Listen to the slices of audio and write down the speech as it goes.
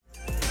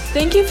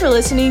Thank you for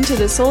listening to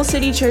the Soul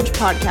City Church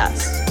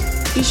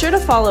podcast. Be sure to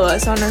follow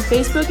us on our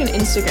Facebook and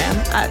Instagram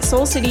at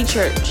Soul City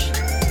Church.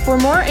 For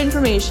more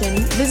information,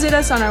 visit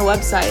us on our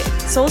website,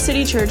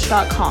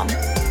 soulcitychurch.com.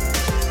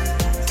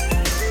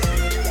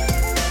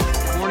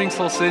 Good morning,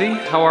 Soul City.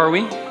 How are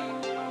we?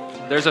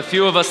 There's a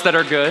few of us that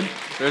are good.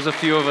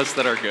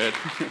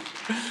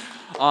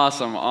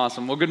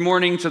 Awesome. Well, good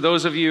morning to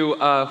those of you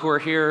who are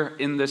here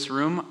in this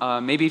room,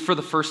 maybe for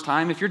the first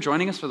time. If you're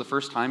joining us for the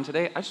first time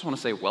today, I just want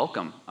to say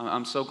welcome.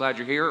 I'm so glad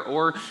you're here.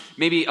 Or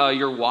maybe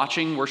you're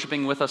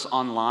worshiping with us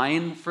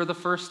online for the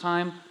first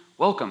time.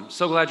 Welcome.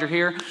 So glad you're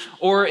here.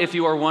 Or if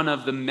you are one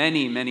of the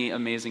many, many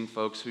amazing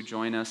folks who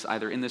join us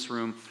either in this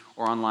room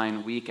or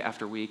online week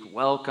after week,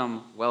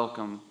 welcome.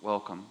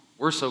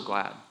 We're so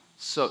glad.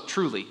 So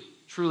truly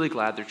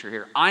glad that you're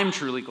here. I'm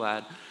truly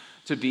glad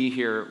to be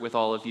here with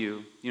all of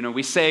you. You know,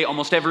 we say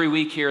almost every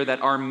week here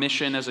that our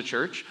mission as a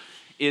church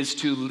is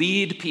to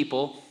lead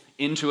people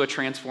into a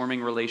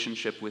transforming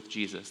relationship with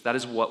Jesus. That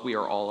is what we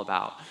are all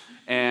about.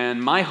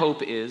 And my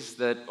hope is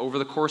that over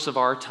the course of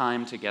our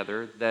time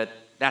together, that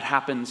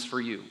happens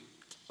for you,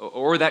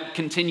 or that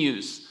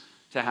continues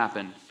to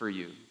happen for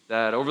you.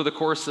 That over the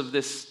course of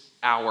this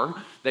hour,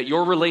 that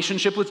your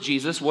relationship with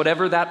Jesus,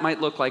 whatever that might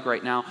look like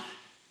right now,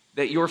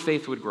 that your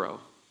faith would grow,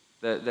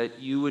 that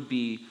you would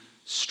be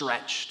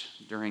stretched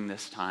during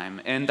this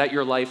time, and that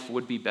your life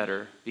would be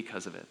better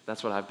because of it.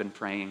 That's what I've been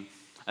praying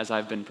as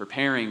I've been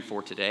preparing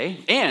for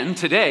today. And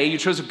today, you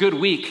chose a good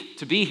week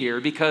to be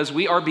here because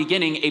we are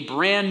beginning a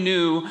brand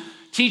new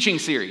teaching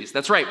series.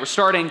 That's right, we're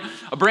starting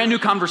a brand new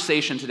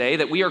conversation today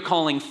that we are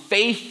calling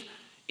Faith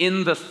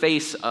in the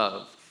Face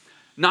of.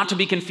 Not to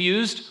be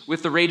confused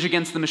with the Rage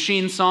Against the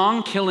Machine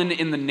song, Killing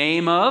in the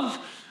Name of.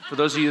 For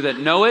those of you that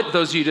know it,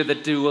 those of you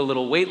that do a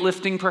little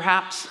weightlifting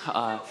perhaps,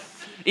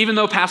 even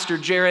though Pastor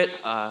Jarrett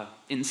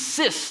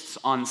insists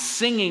on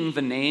singing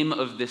the name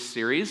of this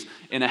series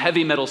in a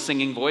heavy metal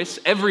singing voice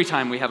every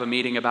time we have a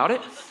meeting about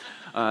it,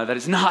 that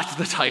is not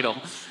the title.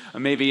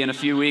 Maybe in a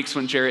few weeks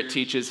when Jarrett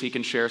teaches, he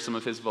can share some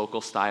of his vocal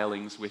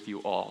stylings with you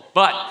all.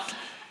 But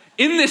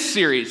in this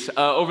series,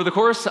 over the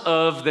course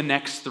of the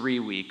next 3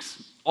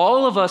 weeks,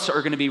 all of us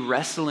are going to be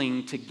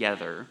wrestling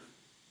together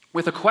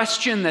with a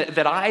question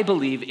that I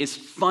believe is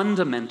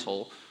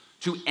fundamental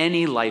to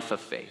any life of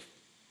faith.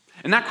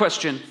 And that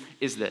question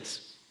is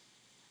this: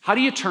 how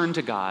do you turn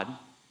to God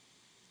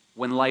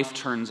when life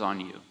turns on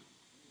you?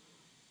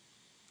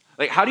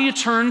 Like, how do you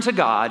turn to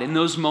God in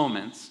those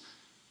moments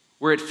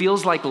where it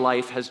feels like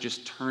life has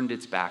just turned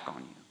its back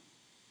on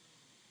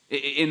you?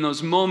 In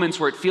those moments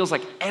where it feels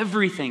like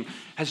everything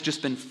has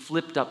just been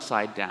flipped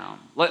upside down.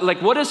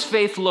 Like, what does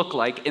faith look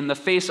like in the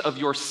face of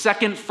your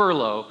second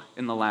furlough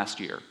in the last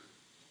year?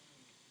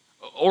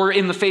 Or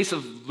in the face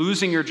of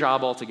losing your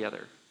job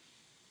altogether?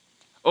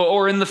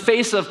 Or in the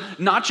face of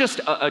not just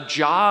a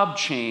job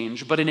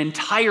change, but an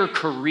entire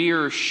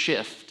career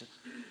shift.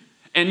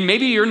 And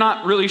maybe you're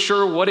not really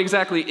sure what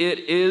exactly it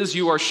is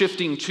you are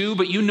shifting to,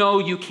 but you know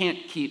you can't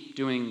keep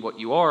doing what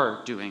you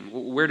are doing.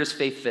 Where does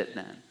faith fit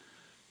then?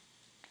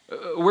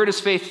 Where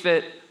does faith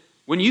fit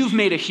when you've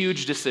made a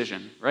huge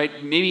decision, right?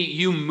 Maybe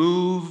you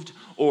moved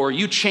or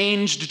you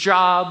changed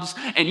jobs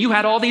and you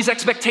had all these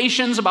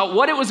expectations about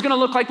what it was going to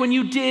look like when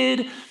you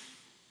did,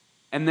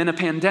 and then a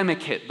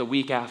pandemic hit the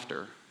week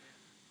after.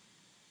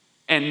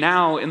 And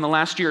now, in the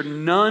last year,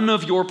 none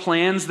of your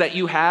plans that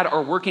you had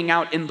are working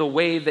out in the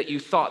way that you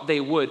thought they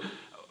would.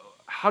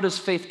 How does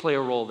faith play a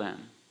role then?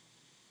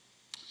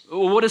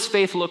 What does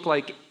faith look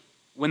like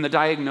when the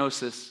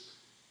diagnosis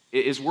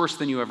is worse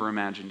than you ever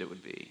imagined it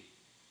would be?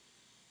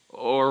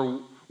 Or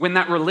when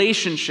that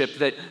relationship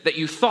that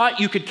you thought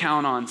you could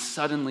count on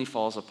suddenly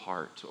falls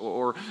apart?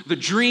 Or the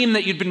dream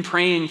that you'd been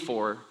praying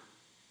for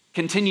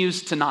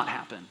continues to not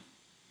happen?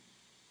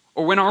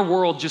 Or when our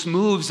world just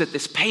moves at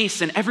this pace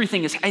and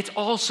it's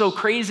all so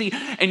crazy,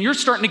 and you're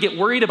starting to get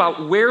worried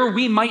about where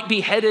we might be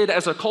headed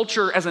as a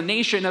culture, as a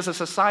nation, as a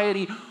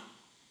society,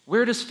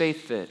 where does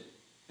faith fit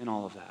in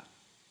all of that?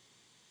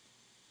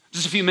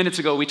 Just a few minutes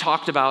ago, we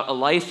talked about a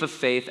life of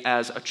faith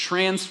as a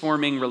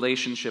transforming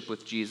relationship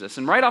with Jesus.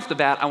 And right off the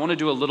bat, I want to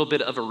do a little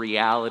bit of a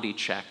reality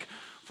check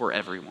for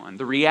everyone.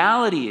 The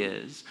reality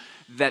is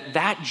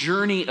that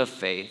journey of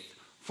faith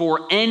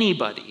for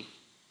anybody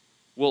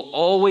will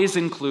always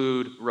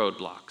include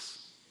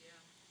roadblocks.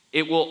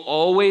 It will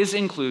always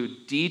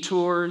include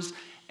detours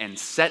and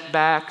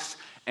setbacks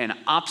and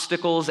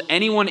obstacles.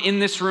 Anyone in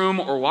this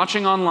room or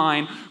watching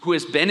online who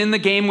has been in the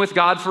game with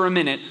God for a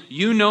minute,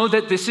 you know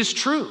that this is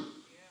true.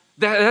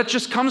 That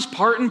just comes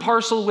part and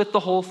parcel with the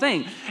whole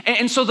thing.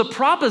 And so the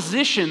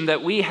proposition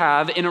that we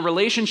have in a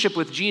relationship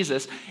with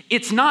Jesus,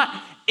 it's not,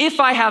 if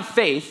I have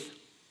faith,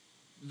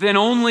 then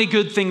only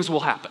good things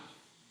will happen.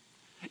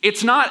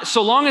 It's not,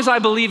 so long as I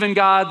believe in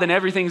God, then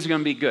everything's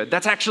going to be good.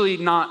 That's actually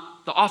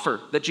not the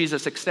offer that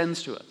Jesus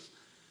extends to us.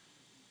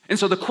 And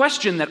so the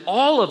question that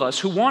all of us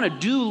who want to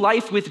do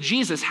life with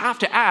Jesus have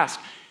to ask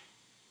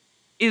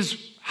is,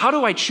 how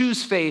do I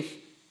choose faith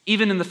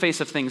even in the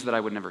face of things that I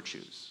would never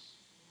choose?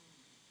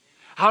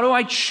 How do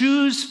I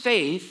choose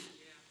faith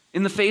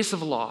in the face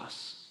of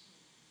loss?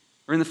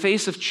 or in the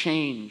face of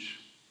change,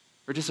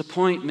 or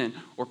disappointment,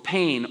 or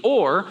pain,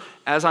 or,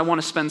 as I want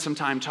to spend some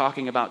time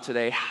talking about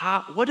today,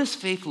 what does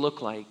faith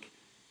look like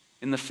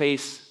in the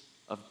face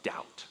of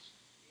doubt?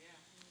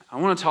 I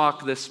want to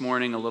talk this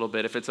morning a little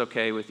bit, if it's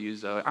okay with you,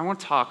 Zoe. I want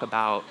to talk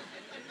about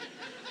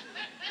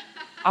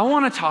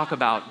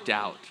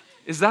doubt.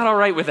 Is that all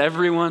right with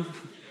everyone?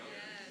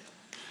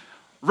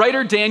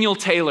 Writer Daniel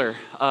Taylor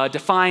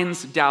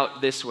defines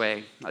doubt this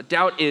way.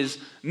 Doubt is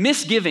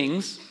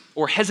misgivings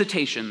or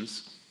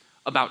hesitations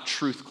about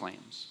truth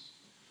claims.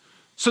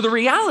 So the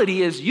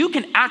reality is you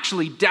can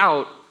actually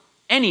doubt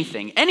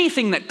anything.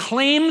 Anything that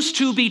claims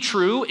to be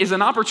true is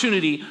an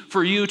opportunity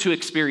for you to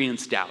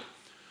experience doubt.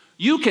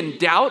 You can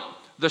doubt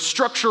the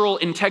structural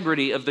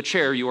integrity of the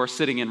chair you are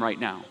sitting in right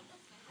now,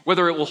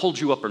 whether it will hold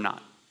you up or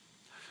not.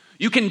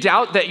 You can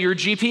doubt that your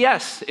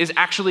GPS is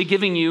actually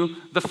giving you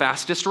the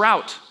fastest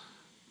route.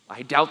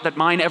 I doubt that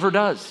mine ever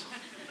does.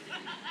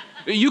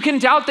 You can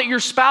doubt that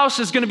your spouse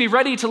is going to be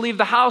ready to leave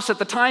the house at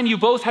the time you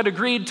both had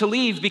agreed to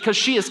leave because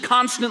she is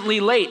constantly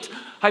late.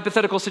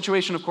 Hypothetical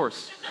situation, of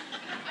course.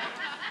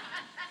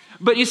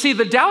 But you see,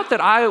 the doubt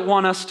that I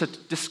want us to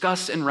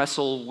discuss and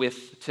wrestle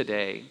with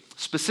today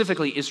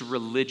specifically is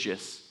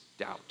religious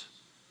doubt.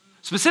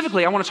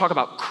 Specifically, I want to talk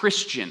about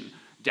Christian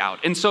doubt.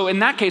 And so in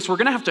that case, we're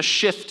going to have to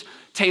shift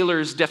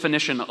Taylor's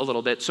definition a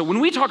little bit. So when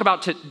we talk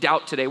about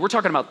doubt today, we're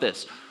talking about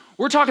this.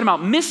 We're talking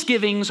about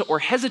misgivings or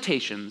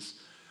hesitations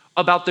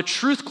about the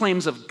truth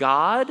claims of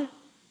God,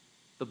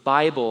 the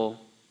Bible,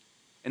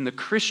 and the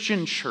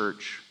Christian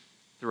church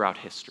throughout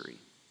history.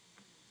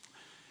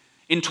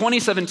 In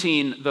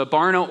 2017, the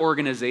Barna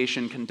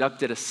organization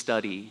conducted a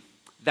study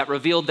that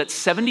revealed that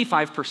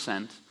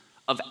 75%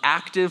 of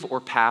active or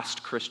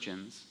past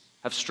Christians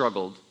have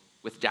struggled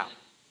with doubt.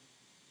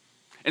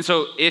 And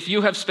so if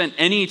you have spent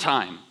any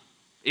time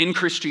in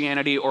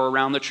Christianity or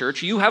around the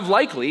church, you have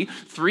likely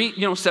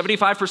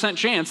 75%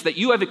 chance that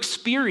you have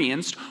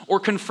experienced or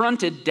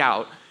confronted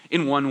doubt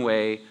in one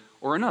way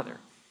or another.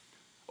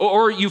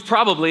 Or you've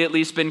probably at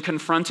least been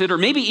confronted or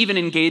maybe even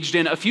engaged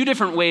in a few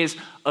different ways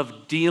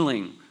of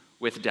dealing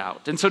with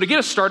doubt. And so to get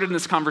us started in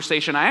this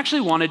conversation, I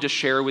actually wanted to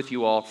share with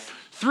you all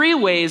 3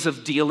 ways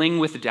of dealing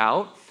with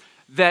doubt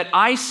that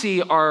I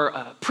see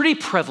are pretty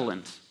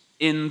prevalent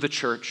in the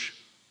church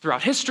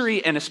throughout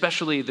history and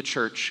especially the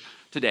church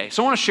today.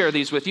 So I want to share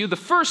these with you. The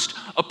first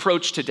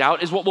approach to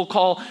doubt is what we'll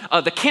call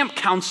the camp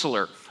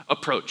counselor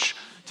approach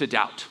to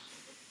doubt.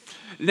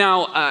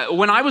 Now,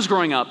 when I was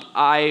growing up,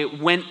 I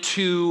went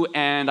to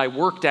and I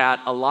worked at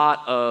a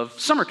lot of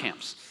summer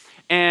camps.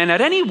 And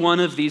at any one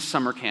of these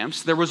summer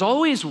camps, there was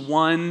always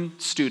one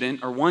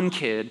student or one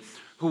kid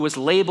who was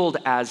labeled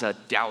as a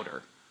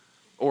doubter,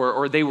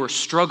 or they were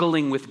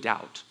struggling with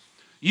doubt.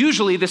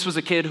 Usually this was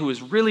a kid who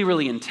was really,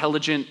 really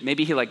intelligent.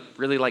 Maybe he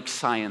really liked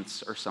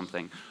science or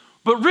something.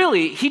 But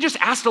really, he just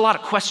asked a lot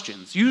of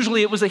questions.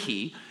 Usually it was a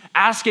he,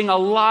 asking a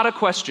lot of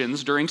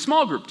questions during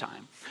small group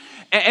time.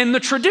 And the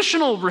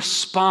traditional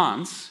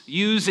response,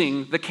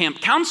 using the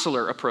camp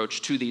counselor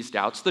approach to these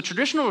doubts, the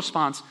traditional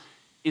response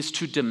is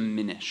to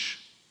diminish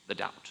the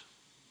doubt,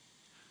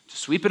 to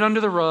sweep it under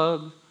the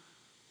rug,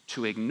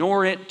 to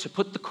ignore it, to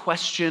put the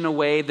question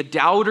away. The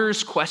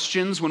doubter's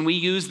questions, when we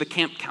use the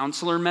camp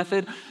counselor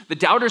method, the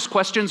doubter's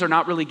questions are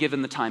not really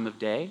given the time of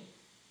day.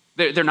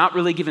 They're not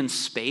really given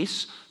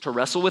space to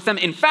wrestle with them.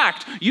 In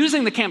fact,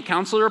 using the camp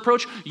counselor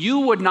approach, you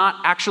would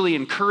not actually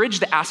encourage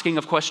the asking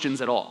of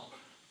questions at all.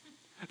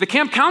 The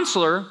camp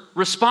counselor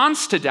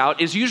response to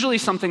doubt is usually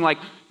something like,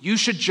 you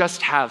should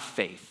just have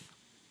faith.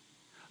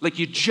 Like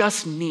you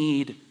just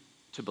need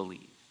to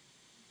believe.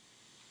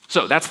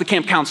 So that's the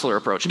camp counselor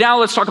approach. Now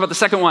let's talk about the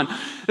second one.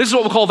 This is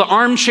what we'll call the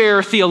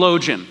armchair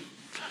theologian.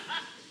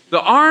 The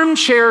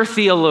armchair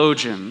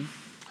theologian.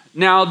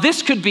 Now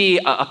this could be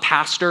a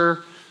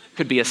pastor,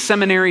 could be a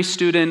seminary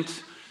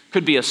student,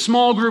 could be a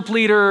small group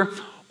leader,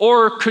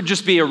 or could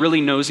just be a really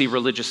nosy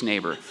religious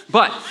neighbor.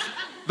 But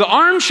the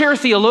armchair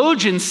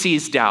theologian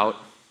sees doubt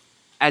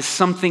as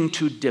something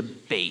to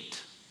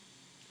debate.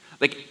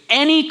 Like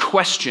any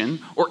question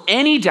or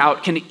any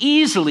doubt can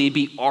easily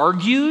be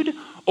argued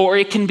or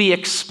it can be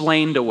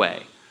explained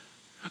away.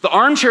 The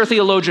armchair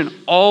theologian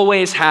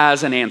always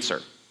has an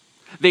answer.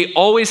 They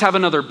always have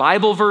another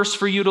Bible verse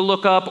for you to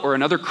look up or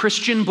another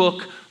Christian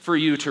book for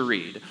you to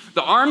read.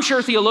 The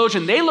armchair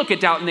theologian, they look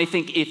at doubt and they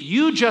think, if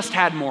you just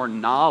had more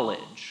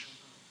knowledge,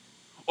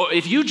 or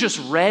if you just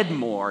read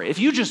more, if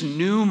you just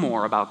knew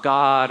more about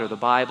God or the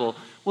Bible,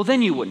 well,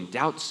 then you wouldn't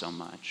doubt so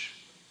much.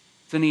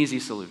 It's an easy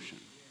solution.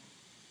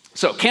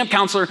 So, camp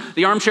counselor,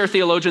 the armchair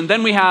theologian,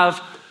 then we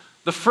have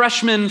the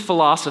freshman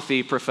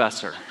philosophy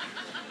professor.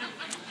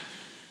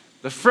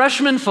 The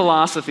freshman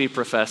philosophy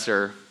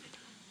professor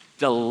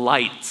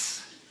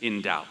delights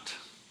in doubt.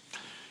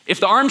 If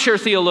the armchair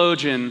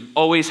theologian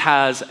always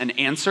has an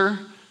answer,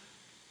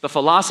 the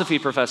philosophy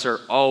professor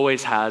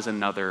always has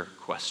another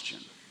question.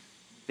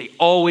 They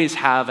always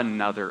have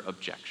another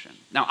objection.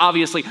 Now,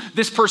 obviously,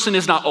 this person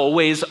is not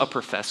always a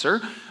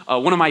professor.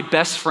 One of my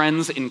best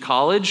friends in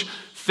college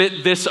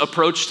fit this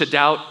approach to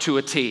doubt to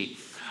a T.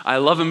 I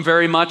love him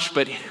very much,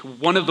 but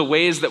one of the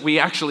ways that we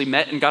actually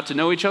met and got to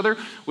know each other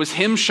was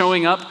him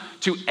showing up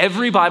to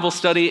every Bible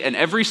study and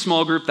every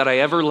small group that I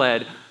ever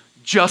led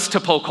just to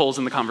poke holes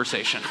in the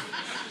conversation.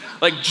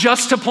 Like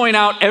just to point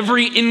out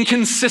every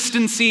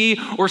inconsistency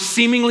or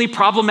seemingly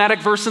problematic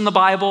verse in the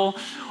Bible,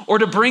 or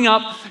to bring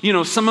up,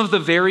 some of the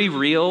very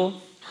real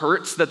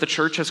hurts that the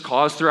church has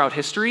caused throughout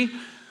history.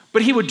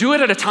 But he would do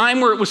it at a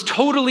time where it was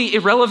totally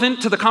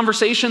irrelevant to the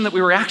conversation that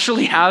we were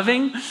actually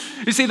having.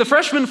 You see, the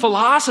freshman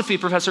philosophy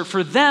professor,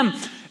 for them,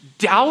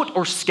 doubt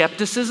or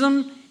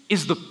skepticism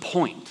is the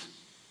point.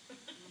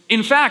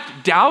 In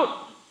fact, doubt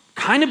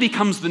kind of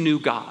becomes the new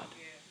God.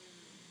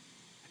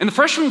 And the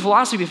freshman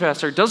philosophy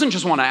professor doesn't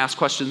just want to ask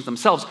questions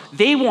themselves.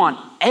 They want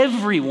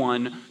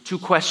everyone to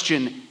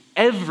question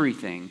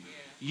everything,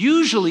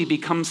 usually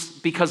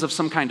because of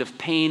some kind of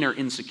pain or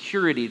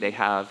insecurity they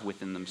have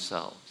within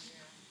themselves.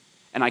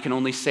 And I can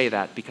only say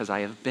that because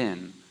I have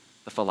been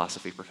the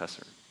philosophy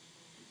professor.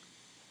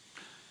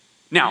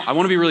 Now, I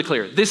want to be really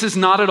clear. This is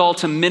not at all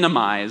to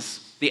minimize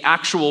the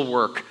actual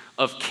work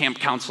of camp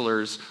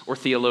counselors or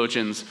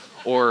theologians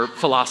or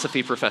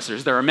philosophy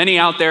professors. There are many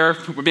out there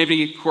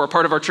who are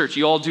part of our church.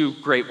 You all do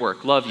great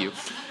work. Love you.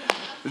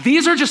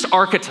 These are just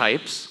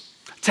archetypes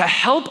to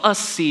help us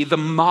see the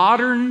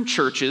modern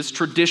church's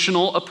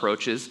traditional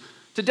approaches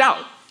to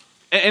doubt.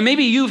 And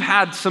maybe you've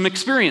had some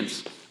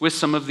experience with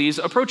some of these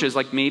approaches.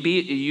 Like maybe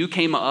you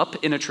came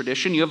up in a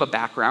tradition, you have a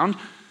background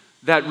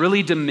that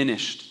really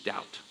diminished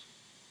doubt.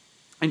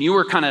 And you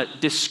were kind of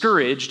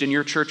discouraged in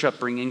your church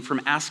upbringing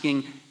from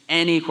asking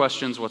any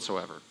questions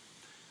whatsoever.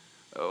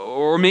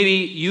 Or maybe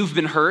you've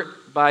been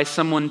hurt by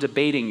someone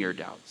debating your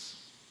doubts.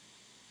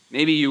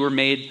 Maybe you were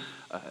made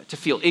to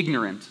feel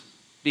ignorant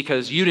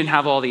because you didn't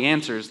have all the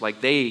answers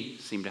like they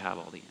seem to have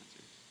all the answers.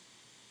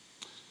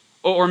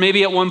 Or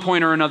maybe at one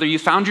point or another you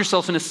found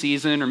yourself in a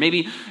season, or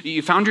maybe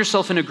you found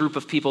yourself in a group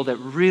of people that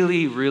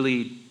really,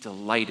 really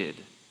delighted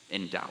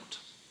in doubt.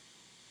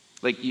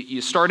 Like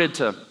you started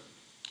to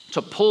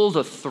pull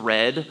the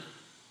thread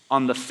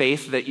on the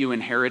faith that you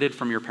inherited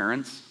from your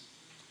parents.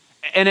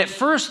 And at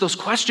first, those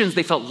questions,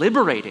 they felt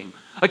liberating.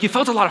 Like you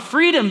felt a lot of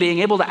freedom being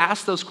able to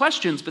ask those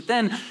questions. But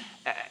then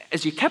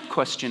as you kept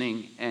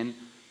questioning and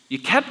you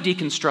kept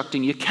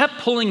deconstructing, you kept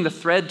pulling the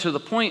thread to the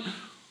point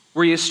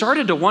where you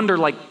started to wonder,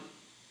 like,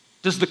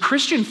 does the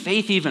Christian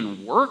faith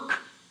even work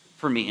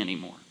for me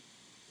anymore?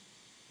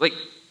 Like,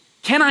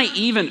 do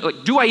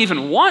I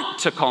even want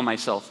to call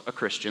myself a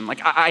Christian? Like,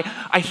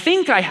 I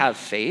think I have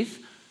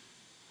faith,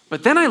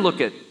 but then I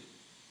look at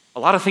a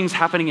lot of things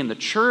happening in the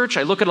church.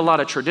 I look at a lot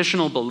of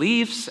traditional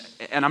beliefs,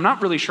 and I'm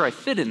not really sure I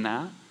fit in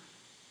that.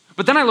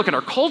 But then I look at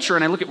our culture,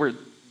 and I look at where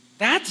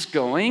that's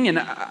going, and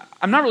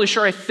I'm not really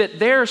sure I fit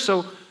there,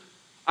 so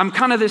I'm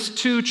kind of this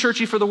too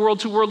churchy for the world,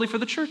 too worldly for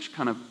the church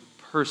kind of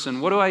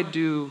person. What do I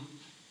do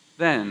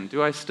then?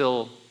 Do I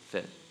still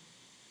fit?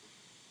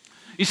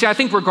 You see, I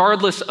think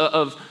regardless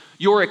of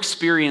your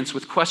experience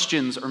with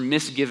questions or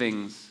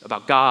misgivings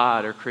about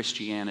God or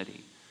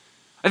Christianity,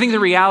 I think the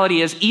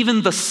reality is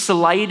even the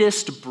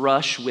slightest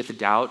brush with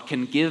doubt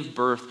can give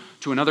birth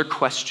to another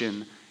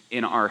question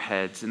in our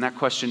heads. And that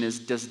question is,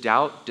 does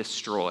doubt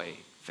destroy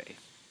faith?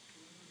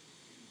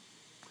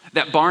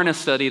 That Barna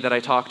study that I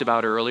talked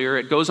about earlier,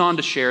 it goes on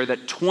to share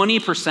that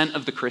 20%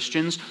 of the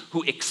Christians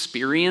who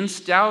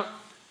experienced doubt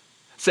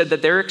said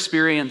that their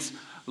experience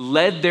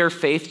led their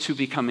faith to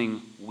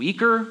becoming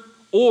weaker,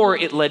 or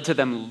it led to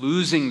them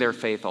losing their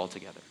faith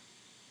altogether.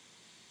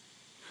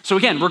 So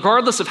again,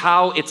 regardless of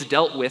how it's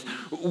dealt with,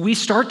 we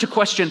start to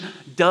question,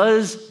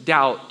 does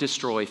doubt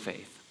destroy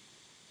faith?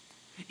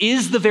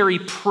 Is the very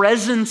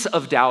presence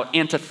of doubt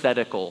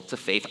antithetical to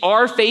faith?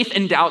 Are faith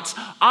and doubts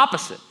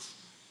opposites?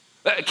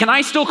 Can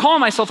I still call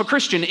myself a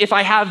Christian if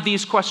I have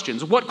these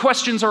questions? What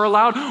questions are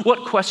allowed?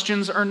 What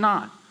questions are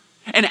not?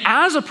 And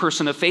as a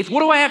person of faith,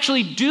 what do I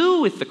actually do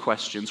with the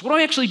questions? What do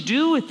I actually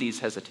do with these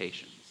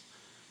hesitations?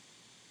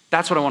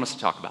 That's what I want us to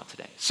talk about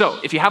today. So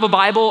if you have a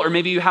Bible, or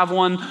maybe you have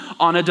one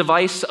on a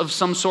device of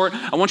some sort,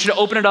 I want you to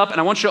open it up, and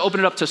I want you to open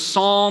it up to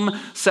Psalm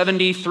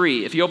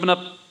 73. If you open up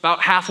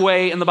about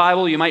halfway in the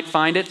Bible, you might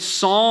find it.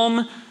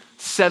 Psalm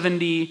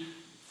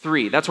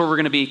 73. That's where we're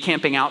going to be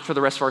camping out for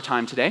the rest of our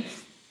time today.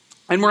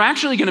 And we're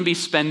actually going to be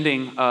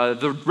spending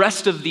the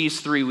rest of these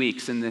 3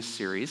 weeks in this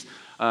series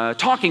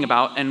talking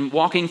about and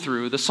walking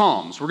through the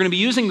Psalms. We're going to be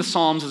using the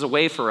Psalms as a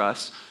way for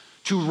us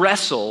to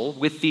wrestle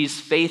with these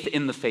faith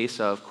in the face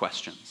of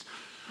questions.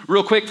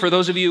 Real quick, for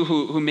those of you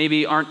who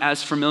maybe aren't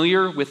as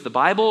familiar with the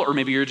Bible, or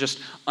maybe you're just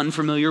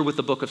unfamiliar with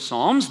the book of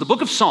Psalms, the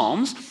book of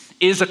Psalms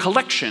is a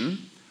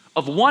collection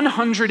of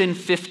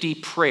 150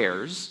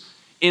 prayers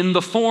in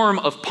the form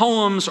of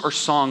poems or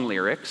song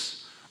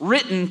lyrics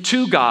written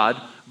to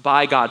God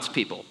by God's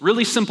people.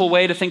 Really simple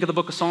way to think of the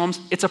book of Psalms,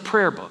 it's a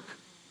prayer book.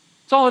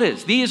 That's all it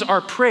is. These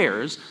are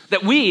prayers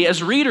that we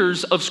as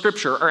readers of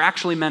Scripture are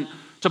actually meant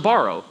to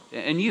borrow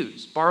and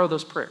use, borrow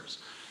those prayers.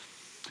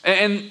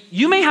 And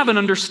you may have an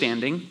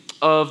understanding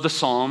of the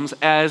Psalms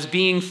as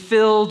being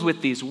filled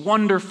with these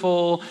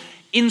wonderful,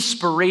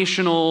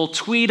 inspirational,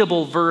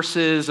 tweetable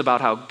verses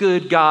about how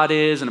good God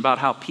is and about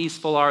how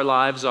peaceful our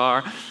lives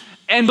are.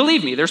 And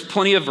believe me, there's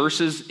plenty of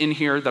verses in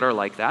here that are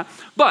like that.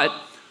 But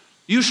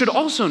you should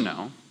also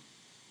know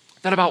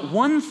that about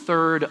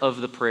 1/3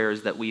 of the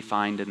prayers that we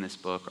find in this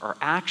book are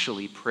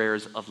actually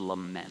prayers of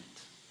lament.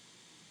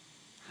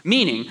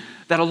 Meaning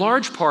that a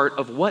large part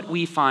of what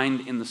we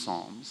find in the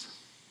Psalms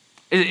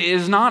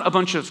is not a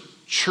bunch of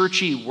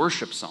churchy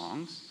worship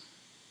songs,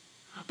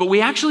 but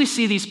we actually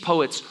see these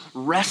poets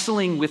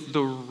wrestling with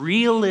the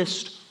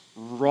realest,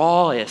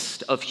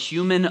 rawest of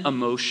human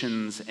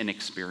emotions and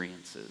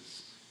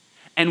experiences.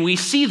 And we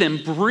see them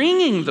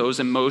bringing those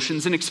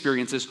emotions and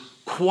experiences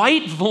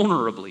quite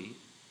vulnerably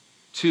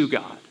to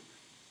God.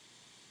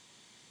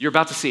 You're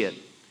about to see it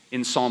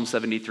in Psalm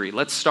 73.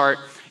 Let's start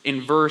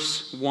in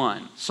verse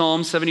 1.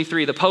 Psalm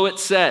 73, the poet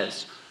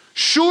says,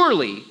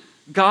 "Surely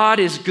God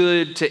is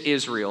good to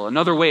Israel."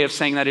 Another way of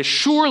saying that is,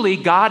 surely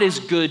God is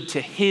good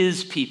to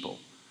his people.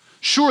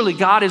 Surely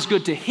God is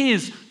good to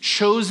his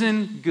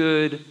chosen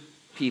good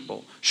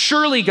people.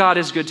 Surely God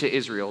is good to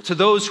Israel, to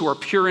those who are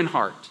pure in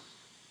heart.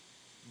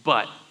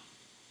 But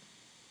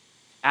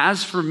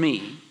as for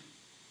me,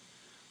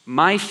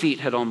 my feet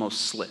had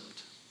almost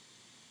slipped.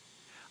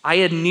 I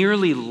had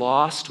nearly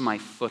lost my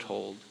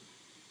foothold,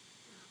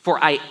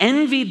 for I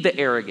envied the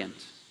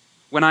arrogant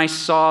when I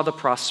saw the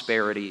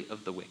prosperity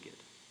of the wicked.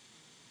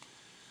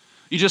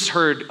 You just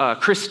heard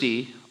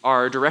Christy,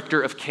 our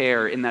director of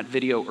care in that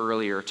video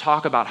earlier,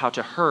 talk about how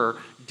to her,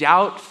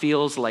 doubt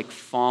feels like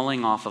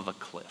falling off of a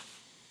cliff.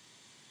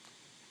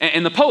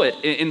 And the poet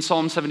in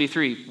Psalm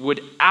 73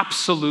 would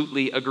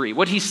absolutely agree.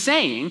 What he's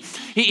saying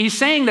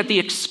that the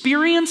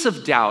experience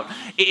of doubt,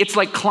 it's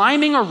like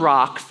climbing a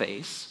rock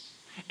face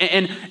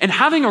and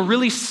having a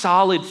really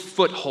solid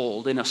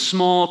foothold in a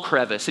small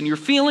crevice, and you're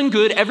feeling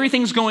good,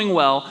 everything's going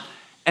well,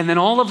 and then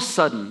all of a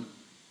sudden,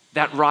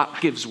 that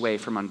rock gives way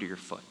from under your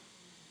foot.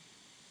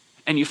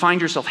 And you find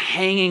yourself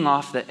hanging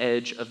off the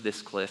edge of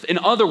this cliff. In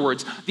other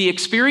words, the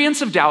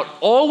experience of doubt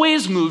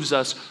always moves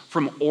us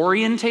from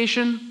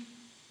orientation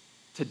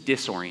to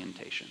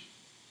disorientation.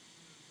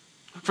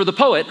 For the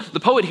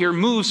poet here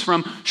moves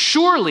from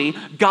surely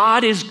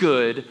God is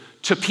good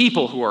to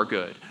people who are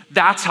good.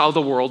 That's how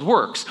the world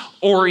works.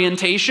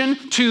 Orientation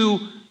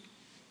to,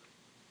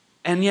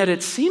 and yet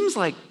it seems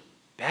like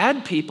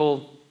bad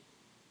people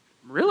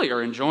really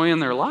are enjoying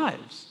their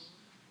lives.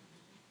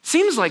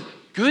 Seems like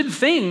good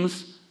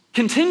things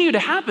continue to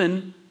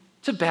happen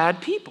to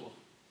bad people.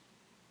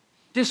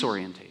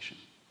 Disorientation.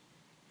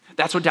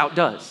 That's what doubt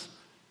does.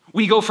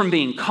 We go from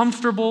being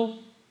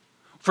comfortable,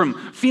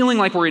 from feeling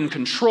like we're in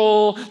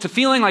control, to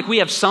feeling like we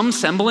have some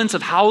semblance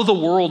of how the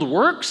world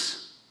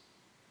works,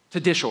 to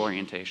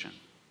disorientation.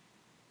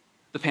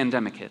 The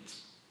pandemic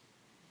hits.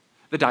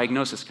 The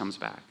diagnosis comes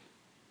back.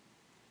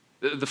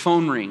 The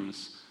phone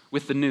rings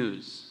with the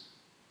news.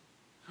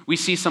 We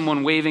see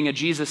someone waving a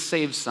Jesus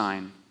Saves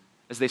sign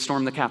as they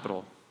storm the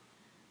Capitol.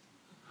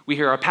 We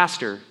hear our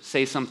pastor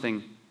say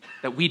something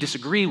that we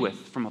disagree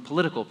with from a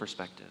political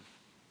perspective.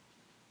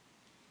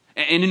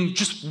 And in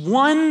just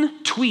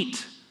one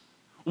tweet,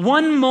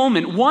 one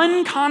moment,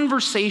 one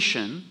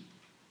conversation,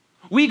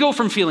 we go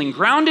from feeling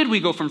grounded, we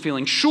go from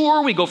feeling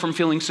sure, we go from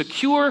feeling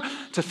secure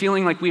to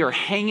feeling like we are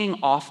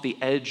hanging off the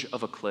edge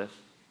of a cliff.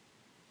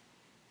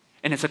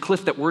 And it's a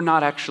cliff that we're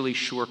not actually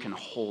sure can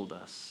hold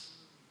us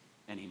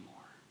anymore.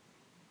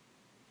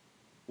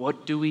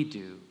 What do we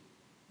do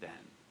then?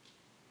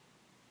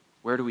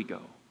 Where do we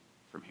go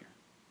from here?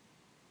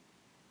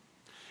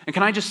 And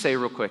can I just say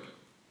real quick,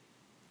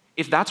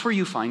 if that's where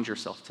you find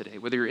yourself today,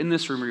 whether you're in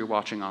this room or you're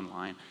watching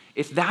online,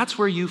 if that's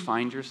where you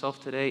find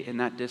yourself today in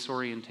that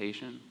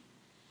disorientation,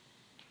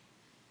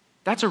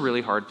 that's a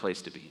really hard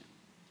place to be in.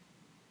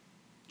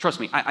 Trust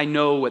me, I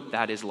know what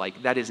that is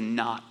like. That is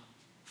not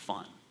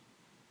fun.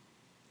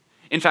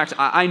 In fact,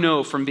 I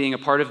know from being a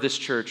part of this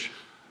church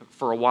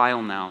for a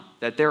while now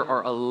that there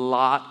are a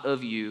lot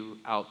of you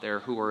out there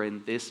who are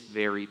in this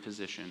very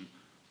position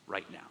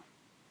right now.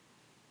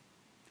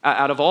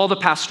 Out of all the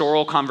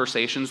pastoral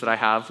conversations that I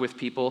have with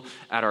people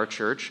at our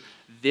church,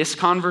 this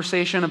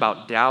conversation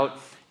about doubt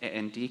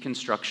and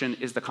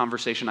deconstruction is the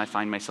conversation I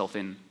find myself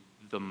in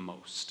the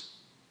most.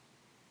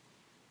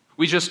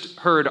 We just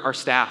heard our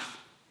staff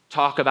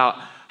talk about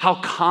how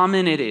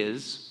common it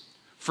is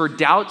for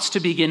doubts to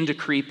begin to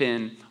creep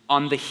in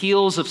on the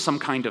heels of some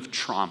kind of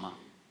trauma,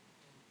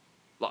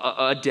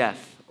 a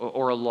death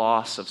or a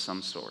loss of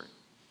some sort.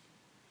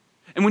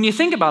 And when you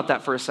think about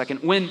that for a second,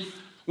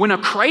 when a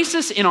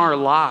crisis in our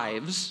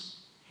lives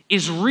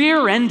is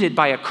rear-ended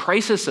by a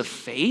crisis of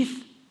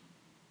faith,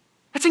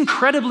 that's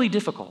incredibly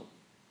difficult.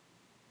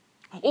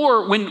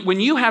 Or when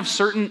you have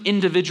certain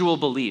individual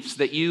beliefs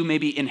that you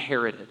maybe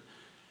inherited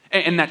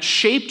and that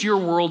shaped your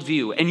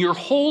worldview and your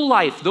whole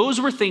life, those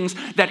were things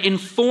that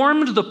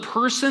informed the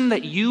person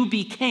that you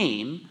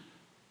became,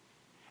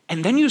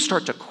 and then you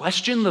start to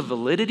question the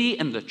validity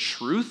and the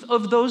truth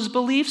of those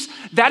beliefs,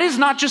 that is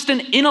not just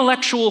an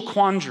intellectual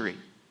quandary.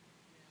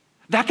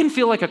 That can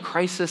feel like a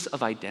crisis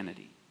of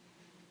identity.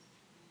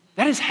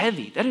 That is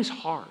heavy. That is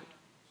hard.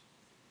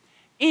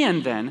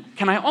 And then,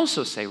 can I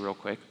also say real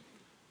quick,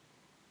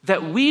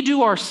 that we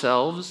do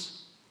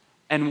ourselves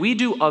and we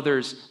do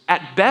others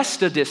at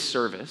best a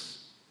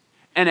disservice,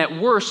 and at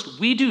worst,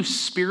 we do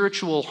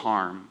spiritual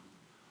harm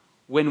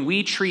when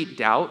we treat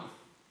doubt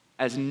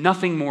as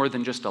nothing more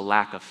than just a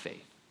lack of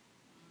faith.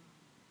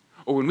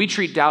 Or when we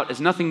treat doubt as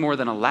nothing more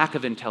than a lack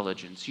of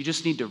intelligence. You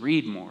just need to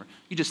read more.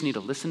 You just need to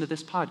listen to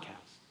this podcast.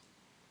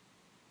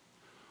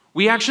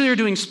 We actually are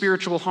doing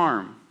spiritual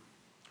harm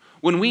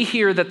when we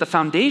hear that the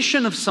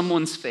foundation of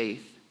someone's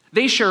faith,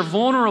 they share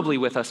vulnerably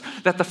with us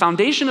that the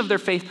foundation of their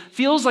faith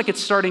feels like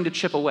it's starting to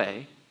chip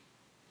away.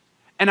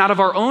 And out of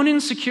our own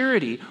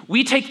insecurity,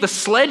 we take the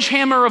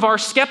sledgehammer of our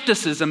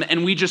skepticism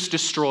and we just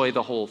destroy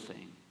the whole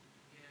thing.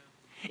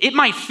 It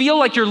might feel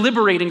like you're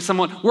liberating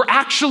someone. We're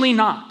actually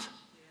not.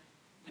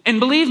 And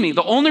believe me,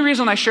 the only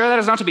reason I share that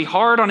is not to be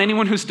hard on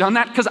anyone who's done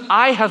that, because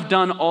I have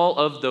done all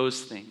of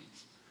those things.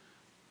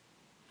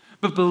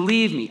 But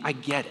believe me, I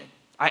get it.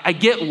 I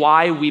get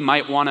why we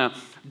might want to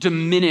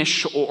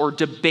diminish or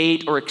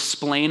debate or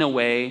explain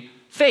away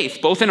faith,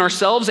 both in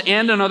ourselves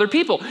and in other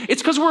people.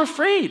 It's because we're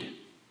afraid.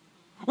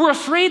 We're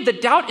afraid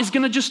that doubt is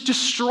going to just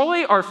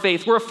destroy our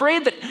faith. We're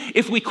afraid that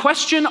if we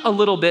question a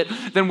little bit,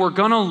 then we're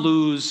going to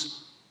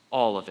lose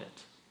all of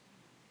it.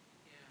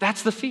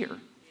 That's the fear.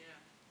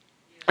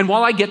 And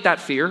while I get that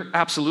fear,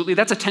 absolutely,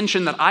 that's a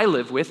tension that I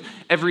live with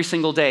every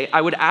single day.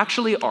 I would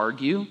actually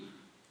argue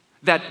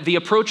that the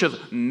approach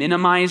of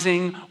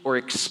minimizing or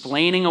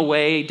explaining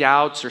away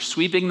doubts or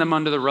sweeping them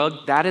under the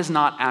rug, that is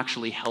not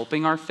actually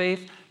helping our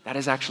faith. That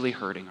is actually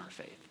hurting our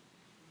faith.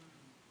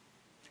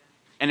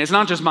 And it's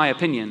not just my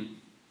opinion.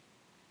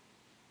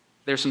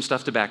 There's some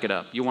stuff to back it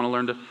up. You want to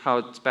learn how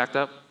it's backed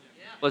up?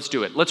 Yeah. Let's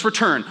do it. Let's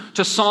return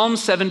to Psalm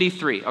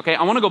 73, okay?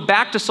 I want to go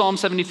back to Psalm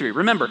 73.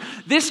 Remember,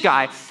 this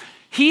guy,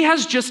 he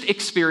has just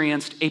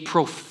experienced a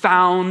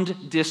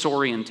profound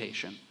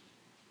disorientation.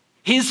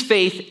 His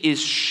faith is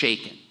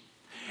shaken.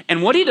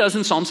 And what he does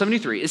in Psalm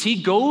 73 is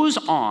he goes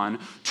on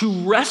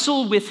to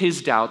wrestle with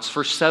his doubts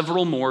for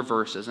several more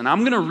verses. And I'm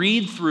going to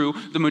read through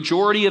the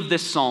majority of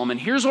this psalm, and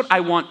here's what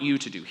I want you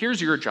to do. Here's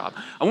your job.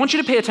 I want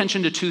you to pay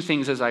attention to two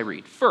things as I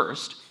read.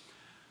 First,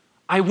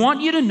 I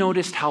want you to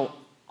notice how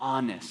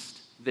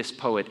honest this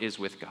poet is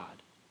with God.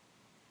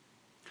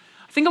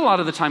 I think a lot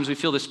of the times we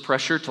feel this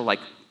pressure to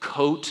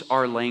coat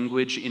our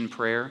language in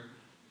prayer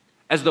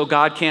as though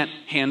God can't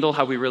handle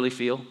how we really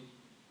feel,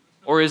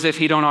 or as if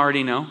he don't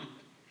already know.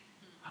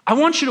 I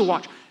want you to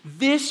watch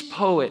this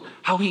poet,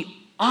 how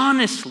he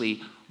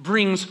honestly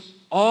brings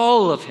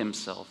all of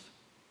himself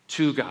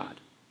to God.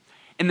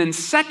 And then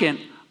second,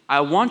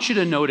 I want you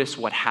to notice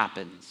what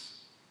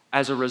happens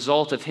as a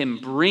result of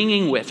him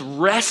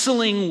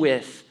wrestling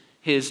with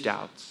his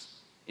doubts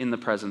in the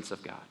presence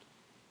of God.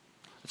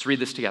 Let's read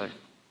this together.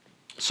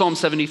 Psalm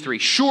 73,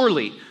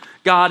 surely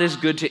God is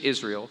good to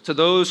Israel. To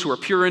those who are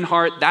pure in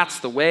heart,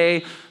 that's the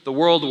way the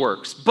world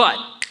works. But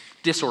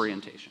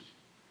disorientation.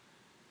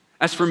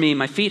 As for me,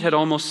 my feet had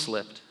almost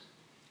slipped.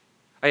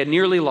 I had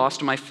nearly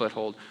lost my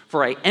foothold,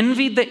 for I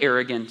envied the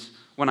arrogant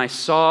when I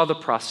saw the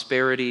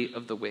prosperity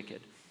of the wicked.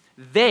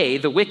 They,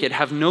 the wicked,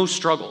 have no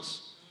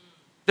struggles.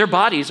 Their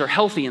bodies are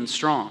healthy and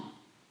strong.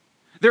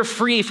 They're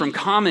free from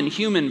common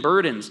human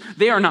burdens.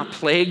 They are not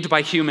plagued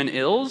by human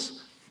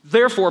ills.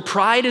 Therefore,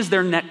 pride is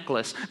their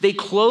necklace. They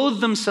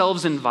clothe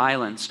themselves in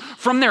violence.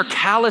 From their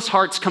callous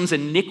hearts comes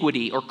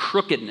iniquity or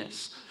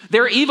crookedness.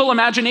 Their evil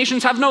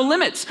imaginations have no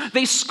limits.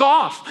 They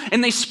scoff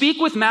and they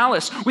speak with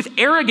malice. With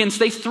arrogance,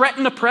 they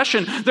threaten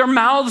oppression. Their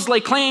mouths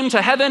lay claim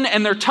to heaven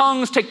and their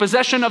tongues take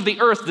possession of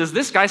the earth. Does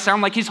this guy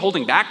sound like he's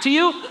holding back to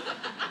you?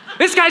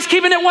 This guy's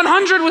keeping it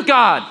 100 with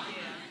God.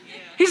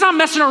 He's not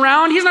messing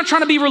around. He's not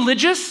trying to be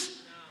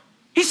religious.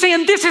 He's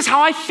saying, this is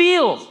how I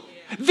feel.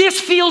 This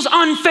feels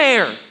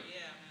unfair.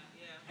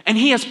 And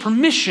he has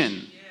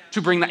permission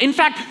to bring that. In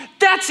fact,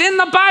 that's in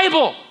the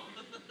Bible.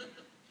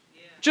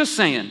 Just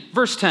saying.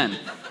 Verse 10.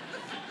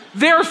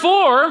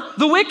 Therefore,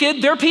 the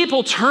wicked, their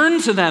people, turn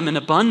to them in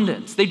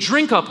abundance. They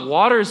drink up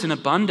waters in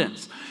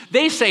abundance.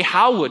 They say,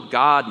 how would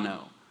God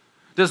know?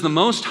 Does the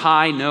Most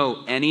High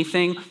know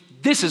anything?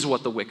 This is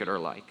what the wicked are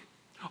like.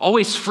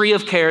 Always free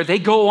of care, they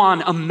go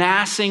on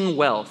amassing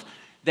wealth.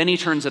 Then he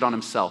turns it on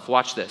himself.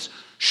 Watch this.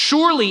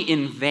 Surely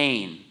in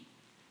vain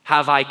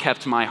have I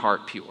kept my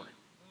heart pure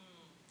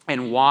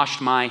and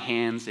washed my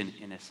hands in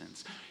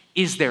innocence.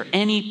 Is there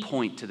any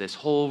point to this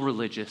whole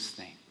religious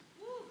thing?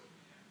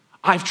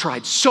 I've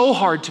tried so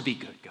hard to be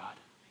good, God.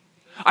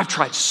 I've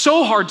tried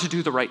so hard to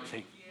do the right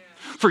thing.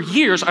 For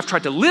years, I've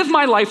tried to live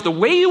my life the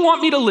way you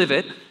want me to live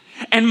it,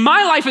 and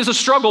my life is a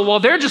struggle while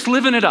they're just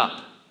living it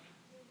up.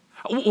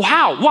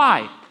 How?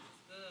 Why?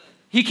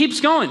 He keeps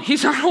going.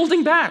 He's not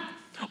holding back.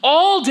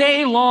 All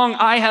day long,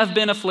 I have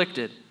been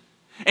afflicted.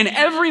 And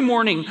every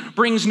morning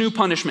brings new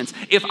punishments.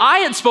 If I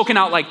had spoken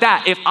out like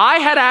that, if I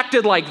had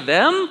acted like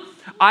them,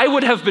 I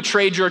would have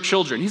betrayed your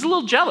children. He's a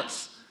little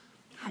jealous.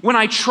 When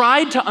I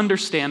tried to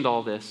understand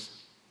all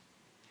this,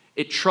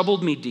 it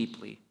troubled me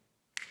deeply.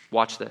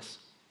 Watch this.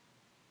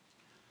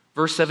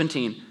 Verse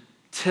 17,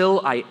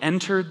 till I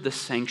entered the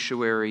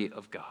sanctuary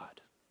of God.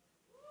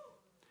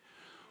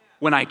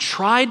 when I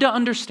tried to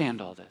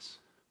understand all this,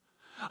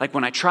 like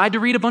when I tried to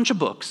read a bunch of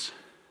books,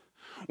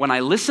 when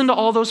I listened to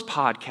all those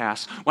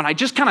podcasts, when I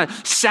just kind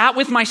of sat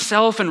with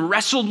myself and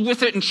wrestled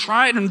with it and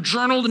tried and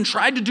journaled and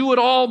tried to do it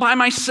all by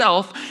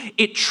myself,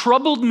 it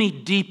troubled me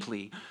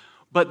deeply.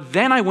 But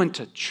then I went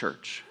to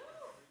church.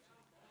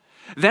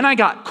 Then I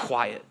got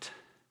quiet.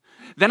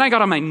 Then I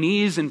got on my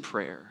knees in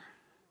prayer.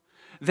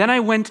 Then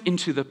I went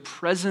into the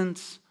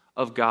presence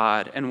of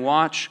God and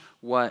watched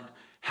what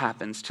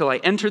happens. Till I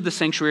entered the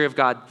sanctuary of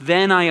God,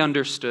 then I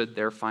understood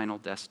their final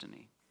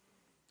destiny.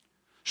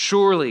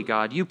 Surely,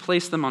 God, you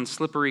place them on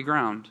slippery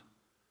ground.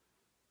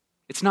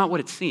 It's not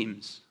what it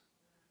seems.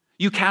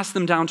 You cast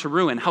them down to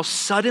ruin. How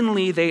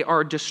suddenly they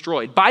are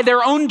destroyed. By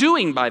their own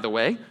doing, by the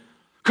way.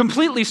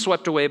 Completely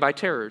swept away by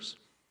terrors.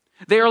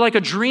 They are like a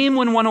dream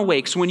when one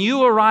awakes. When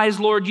you arise,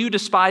 Lord, you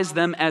despise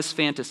them as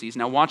fantasies.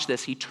 Now watch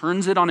this. He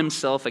turns it on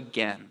himself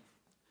again.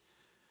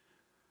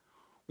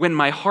 When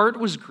my heart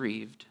was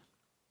grieved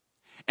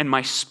and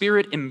my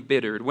spirit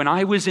embittered, when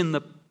I was in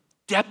the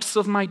depths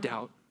of my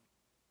doubt,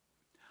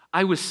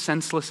 I was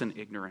senseless and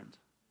ignorant.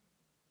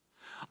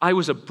 I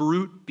was a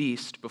brute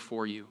beast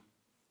before you.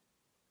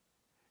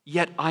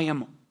 Yet I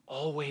am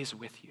always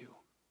with you.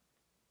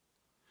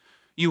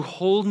 You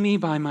hold me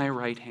by my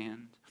right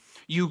hand.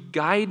 You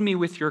guide me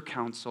with your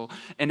counsel,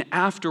 and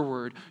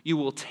afterward you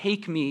will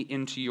take me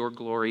into your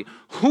glory.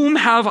 Whom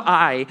have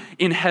I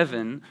in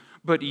heaven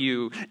but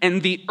you?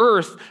 And the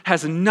earth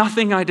has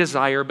nothing I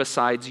desire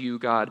besides you,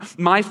 God.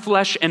 My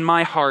flesh and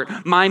my heart,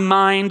 my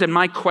mind and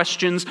my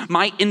questions,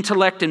 my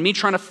intellect and me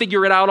trying to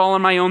figure it out all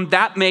on my own,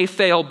 that may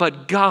fail,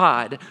 but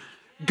God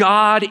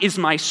is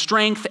my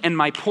strength and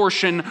my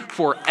portion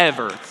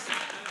forever.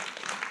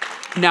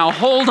 Now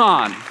hold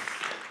on.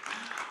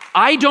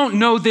 I don't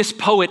know this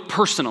poet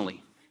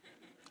personally,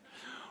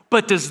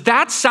 but does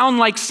that sound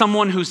like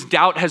someone whose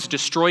doubt has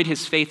destroyed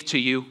his faith to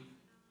you?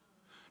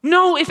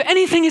 No, if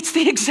anything, it's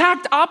the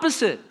exact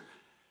opposite.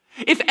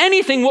 If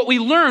anything, what we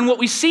learn, what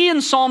we see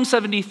in Psalm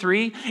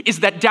 73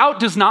 is that doubt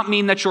does not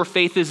mean that your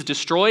faith is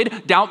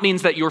destroyed. Doubt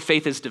means that your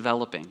faith is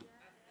developing.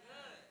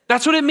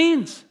 That's what it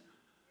means.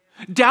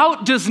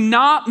 Doubt does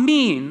not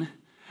mean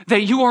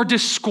that you are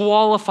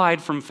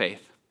disqualified from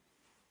faith.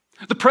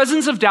 The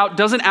presence of doubt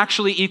doesn't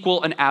actually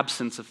equal an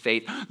absence of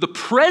faith. The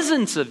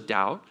presence of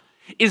doubt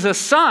is a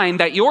sign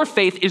that your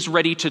faith is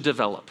ready to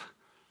develop,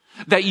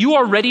 that you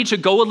are ready to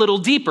go a little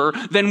deeper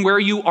than where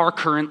you are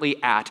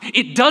currently at.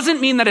 It doesn't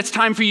mean that it's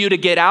time for you to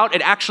get out.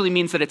 It actually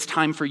means that it's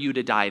time for you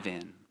to dive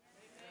in.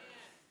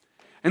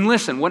 And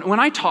listen, when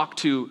I talk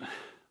to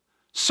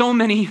so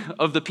many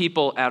of the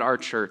people at our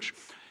church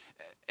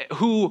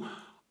who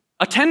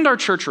attend our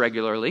church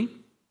regularly,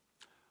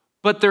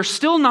 but they're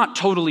still not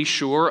totally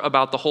sure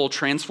about the whole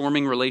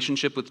transforming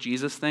relationship with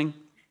Jesus thing.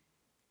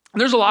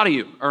 There's a lot of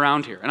you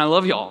around here, and I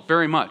love y'all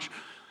very much.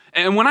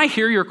 And when I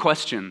hear your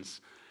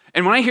questions,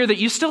 and when I hear that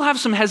you still have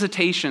some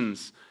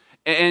hesitations,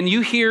 and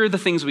you hear the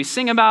things we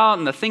sing about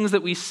and the things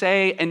that we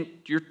say, and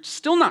you're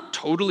still not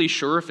totally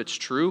sure if it's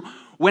true,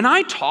 when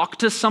I talk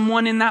to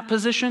someone in that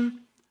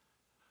position,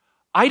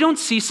 I don't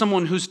see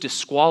someone who's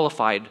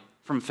disqualified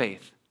from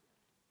faith.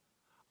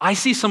 I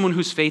see someone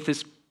whose faith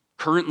is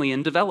currently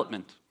in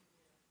development.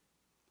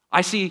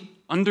 I see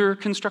under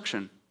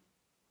construction.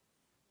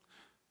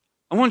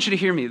 I want you to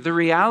hear me. The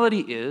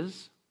reality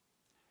is,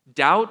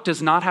 doubt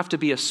does not have to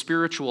be a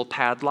spiritual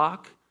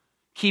padlock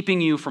keeping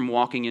you from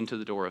walking into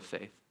the door of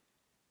faith.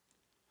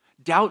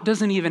 Doubt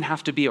doesn't even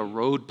have to be a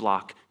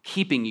roadblock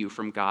keeping you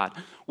from God.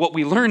 What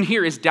we learn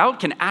here is doubt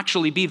can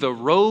actually be the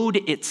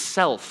road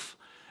itself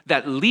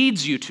that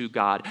leads you to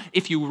God.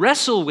 If you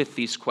wrestle with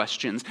these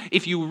questions,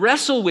 if you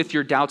wrestle with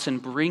your doubts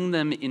and bring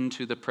them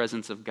into the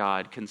presence of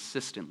God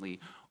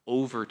consistently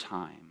over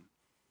time.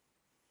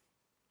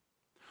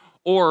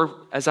 Or,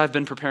 as I've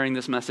been preparing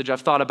this message,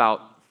 I've thought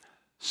about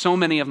so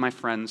many of my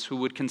friends who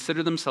would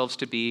consider themselves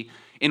to be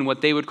in what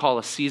they would call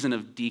a season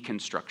of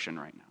deconstruction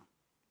right now.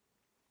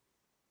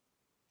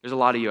 There's a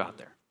lot of you out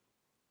there.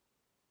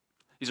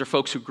 These are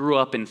folks who grew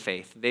up in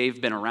faith. They've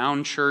been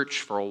around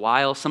church for a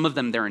while, some of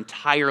them their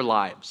entire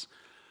lives.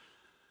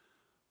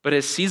 But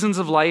as seasons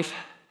of life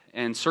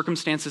and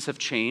circumstances have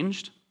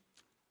changed,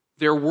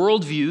 their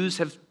worldviews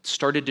have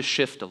started to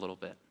shift a little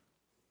bit.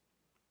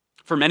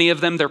 For many of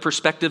them, their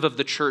perspective of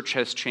the church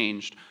has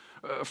changed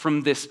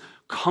from this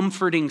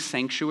comforting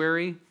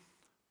sanctuary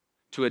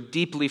to a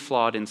deeply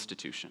flawed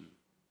institution.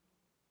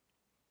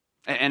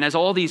 And as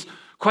all these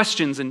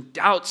questions and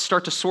doubts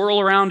start to swirl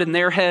around in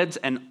their heads,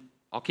 and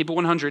I'll keep it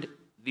 100,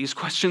 these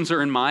questions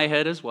are in my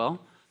head as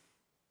well.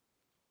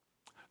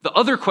 The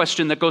other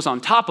question that goes on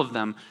top of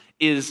them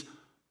is,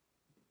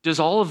 does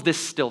all of this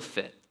still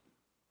fit?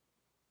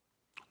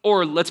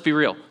 Or let's be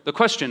real, the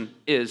question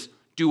is,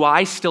 do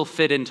I still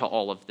fit into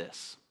all of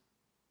this?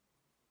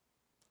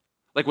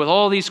 Like with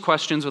all these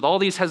questions, with all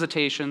these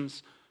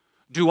hesitations,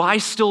 do I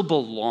still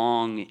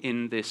belong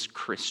in this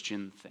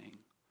Christian thing?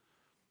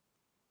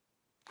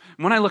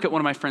 When I look at one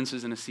of my friends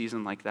who's in a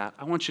season like that,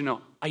 I want you to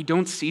know, I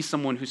don't see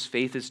someone whose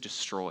faith is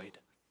destroyed.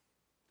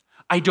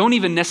 I don't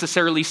even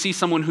necessarily see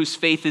someone whose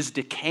faith is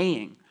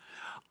decaying.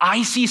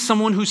 I see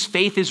someone whose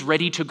faith is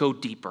ready to go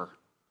deeper.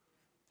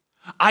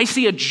 I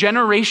see a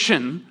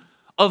generation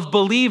of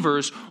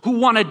believers who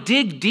want to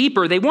dig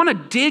deeper. They want to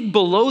dig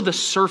below the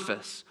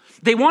surface.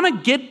 They want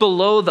to get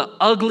below the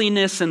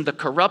ugliness and the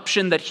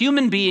corruption that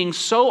human beings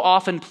so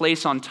often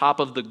place on top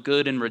of the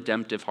good and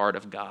redemptive heart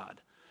of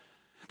God.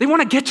 They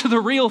want to get to the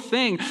real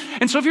thing.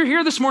 And so if you're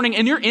here this morning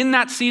and you're in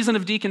that season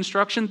of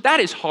deconstruction, that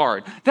is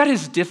hard. That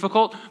is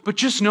difficult, but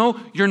just know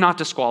you're not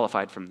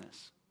disqualified from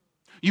this.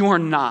 You are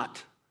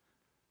not.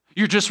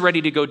 You're just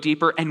ready to go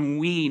deeper, and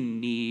we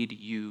need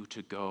you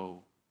to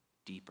go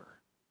deeper.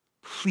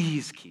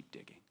 Please keep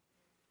digging.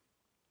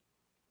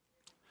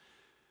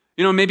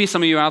 You know, maybe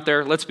some of you out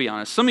there, let's be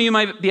honest, some of you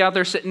might be out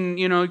there sitting,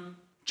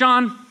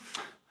 John,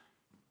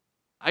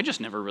 I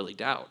just never really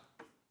doubt.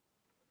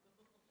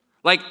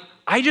 Like,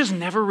 I just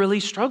never really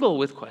struggle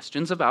with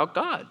questions about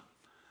God.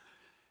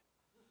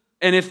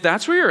 And if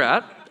that's where you're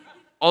at,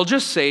 I'll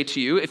just say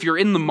to you, if you're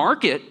in the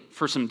market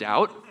for some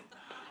doubt,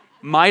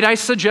 might I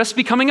suggest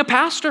becoming a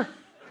pastor?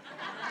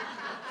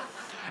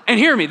 And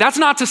hear me, that's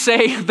not to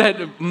say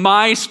that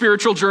my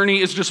spiritual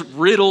journey is just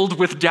riddled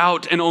with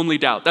doubt and only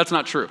doubt. That's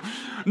not true.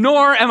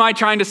 Nor am I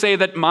trying to say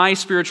that my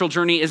spiritual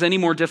journey is any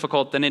more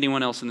difficult than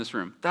anyone else in this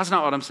room. That's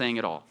not what I'm saying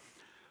at all.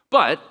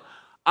 But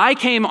I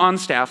came on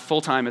staff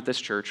full-time at this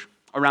church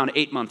around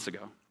 8 months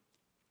ago.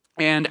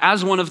 And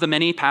as one of the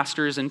many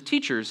pastors and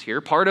teachers here,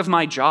 part of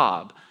my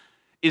job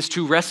is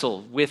to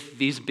wrestle with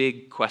these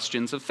big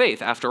questions of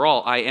faith. After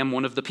all, I am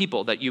one of the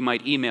people that you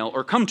might email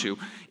or come to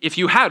if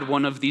you had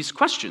one of these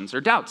questions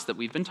or doubts that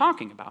we've been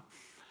talking about.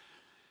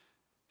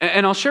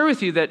 And I'll share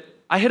with you that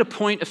I hit a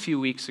point a few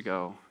weeks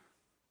ago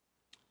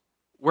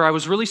where I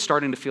was really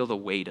starting to feel the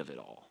weight of it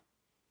all.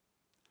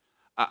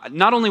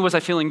 Not only was I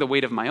feeling the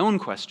weight of my own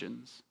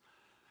questions,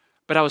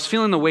 but I was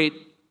feeling the weight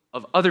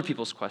of other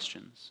people's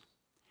questions.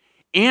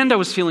 And I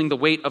was feeling the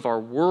weight of our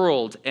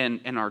world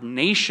and our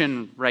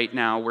nation right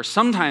now, where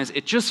sometimes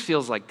it just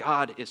feels like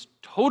God is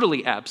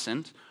totally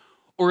absent,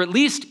 or at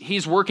least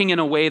he's working in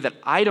a way that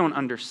I don't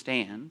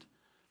understand.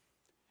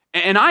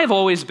 And I've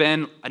always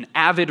been an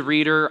avid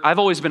reader. I've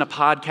always been a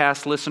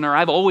podcast listener.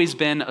 I've always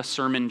been a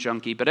sermon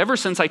junkie. But ever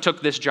since I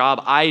took this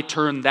job, I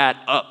turned that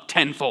up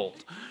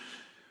tenfold.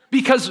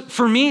 Because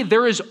for me,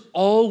 there is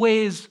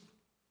always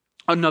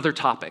another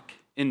topic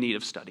in need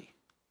of study.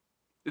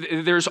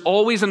 There's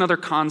always another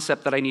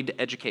concept that I need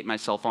to educate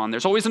myself on.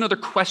 There's always another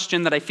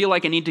question that I feel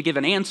like I need to give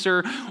an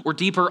answer or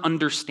deeper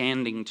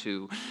understanding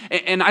to.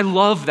 And I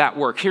love that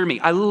work. Hear me,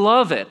 I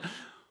love it.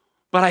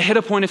 But I hit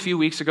a point a few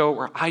weeks ago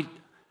where I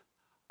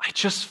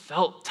just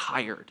felt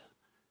tired.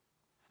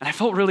 And I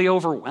felt really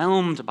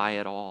overwhelmed by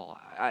it all.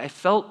 I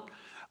felt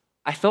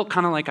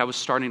kind of like I was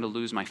starting to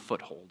lose my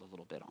foothold a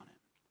little bit on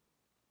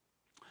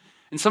it.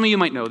 And some of you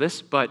might know this,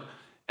 but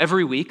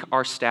every week,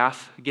 our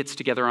staff gets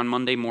together on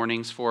Monday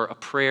mornings for a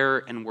prayer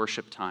and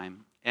worship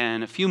time.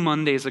 And a few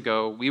Mondays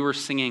ago, we were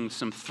singing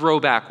some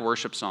throwback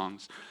worship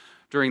songs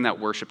during that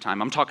worship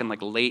time. I'm talking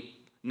like late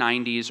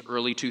 90s,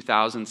 early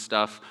 2000s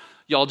stuff.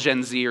 Y'all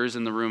Gen Zers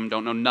in the room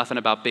don't know nothing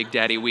about Big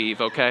Daddy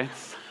Weave, okay?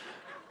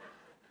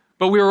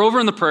 But we were over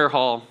in the prayer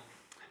hall,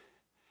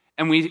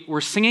 and we were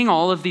singing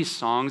all of these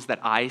songs that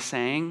I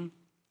sang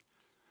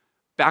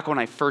back when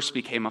I first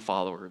became a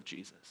follower of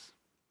Jesus.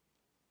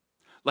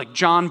 Like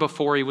John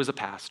before he was a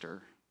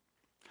pastor,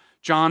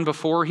 John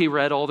before he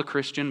read all the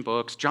Christian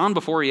books, John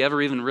before he ever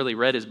even really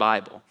read his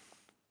Bible.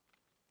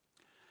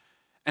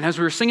 And as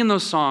we were singing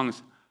those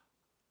songs,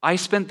 I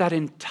spent that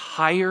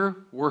entire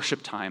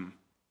worship time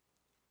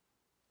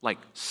like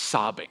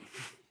sobbing,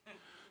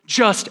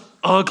 just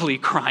ugly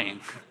crying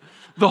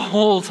the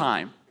whole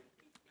time.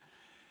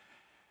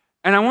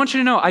 And I want you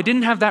to know, I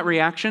didn't have that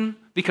reaction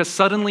because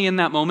suddenly in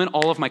that moment,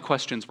 all of my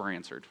questions were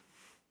answered.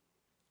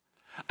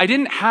 I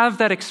didn't have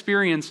that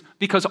experience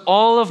because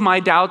all of my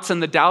doubts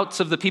and the doubts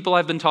of the people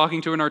I've been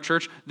talking to in our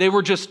church, they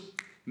were just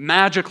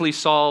magically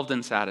solved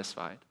and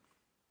satisfied.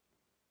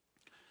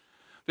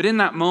 But in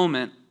that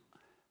moment,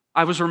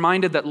 I was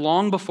reminded that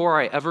long before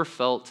I ever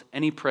felt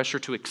any pressure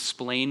to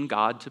explain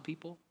God to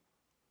people,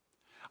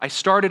 I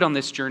started on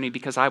this journey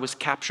because I was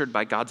captured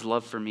by God's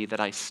love for me that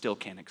I still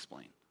can't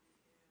explain.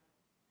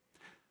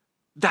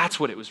 That's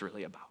what it was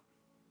really about.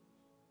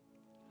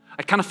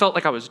 I kind of felt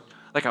like I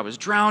was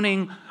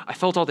drowning. I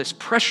felt all this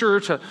pressure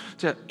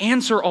to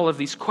answer all of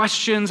these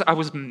questions. I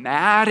was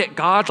mad at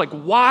God. Like,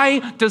 why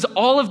does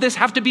all of this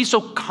have to be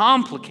so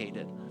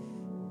complicated?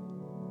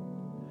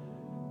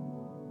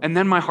 And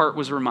then my heart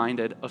was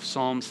reminded of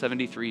Psalm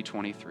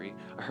 73:23.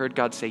 I heard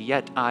God say,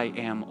 "Yet I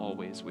am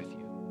always with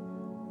you."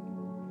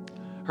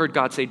 I heard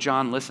God say,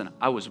 "John, listen,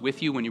 I was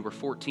with you when you were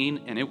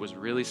 14, and it was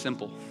really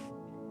simple.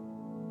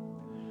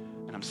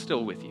 And I'm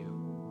still with you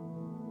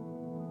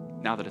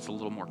now that it's a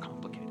little more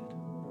complicated."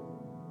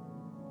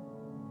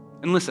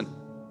 And listen,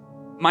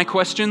 my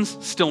questions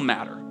still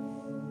matter.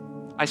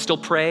 I still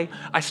pray,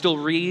 I still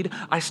read,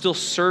 I still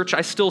search,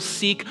 I still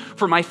seek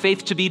for my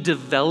faith to be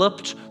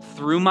developed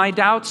through my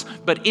doubts.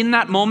 But in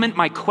that moment,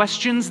 my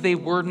questions, they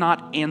were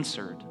not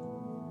answered.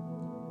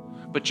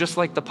 But just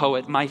like the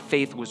poet, my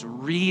faith was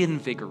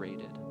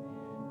reinvigorated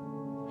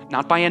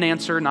Not by an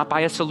answer, not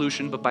by a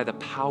solution, but by the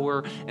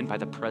power and by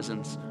the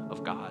presence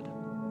of God.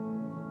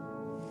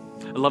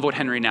 I love what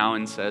Henry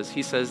Nouwen says.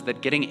 He says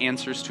that getting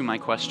answers to my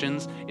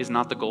questions is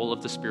not the goal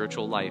of the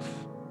spiritual life.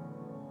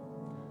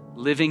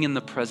 Living in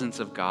the presence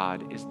of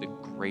God is the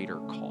greater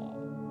call.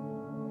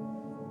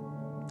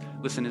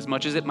 Listen, as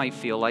much as it might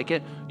feel like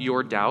it,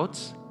 your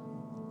doubts,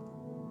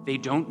 they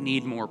don't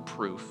need more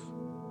proof.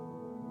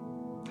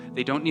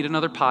 They don't need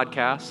another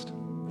podcast.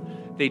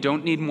 They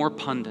don't need more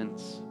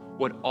pundits.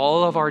 What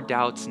all of our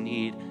doubts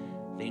need,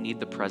 they need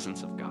the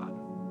presence of God.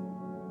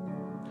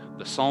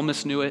 The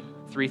psalmist knew it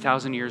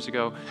 3,000 years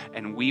ago,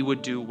 and we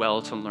would do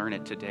well to learn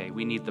it today.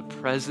 We need the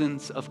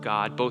presence of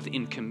God, both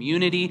in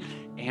community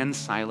and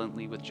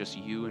silently with just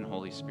you and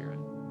Holy Spirit.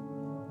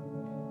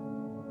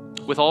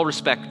 With all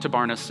respect to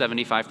Barna's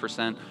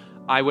 75%,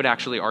 I would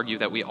actually argue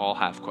that we all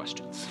have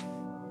questions.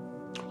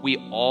 We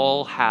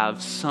all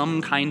have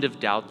some kind of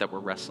doubt that we're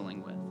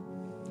wrestling with.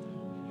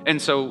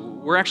 And so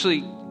we're actually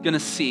going to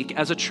seek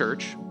as a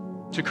church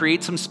to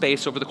create some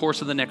space over the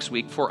course of the next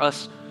week for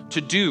us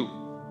to do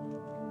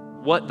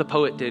what the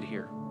poet did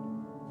here,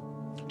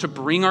 to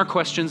bring our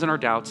questions and our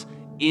doubts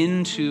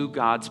into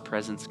God's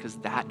presence, because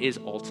that is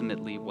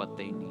ultimately what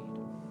they need.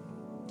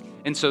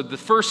 And so the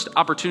first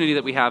opportunity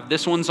that we have,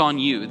 this one's on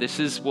you. This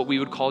is what we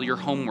would call your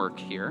homework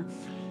here.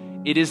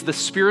 It is the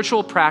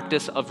spiritual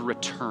practice of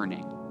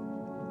returning.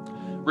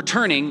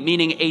 Returning,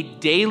 meaning a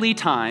daily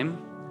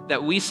time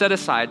that we set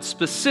aside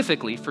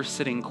specifically for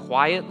sitting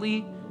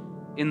quietly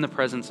in the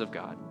presence of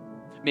God.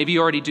 Maybe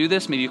you already do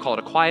this. Maybe you call it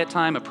a quiet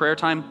time, a prayer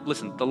time.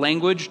 Listen, the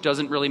language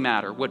doesn't really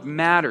matter. What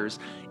matters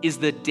is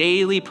the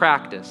daily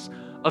practice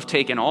of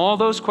taking all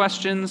those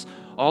questions,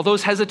 all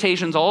those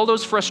hesitations, all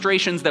those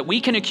frustrations that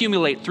we can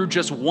accumulate through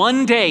just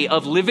one day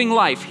of living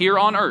life here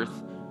on earth,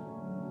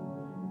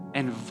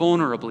 and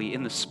vulnerably,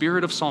 in the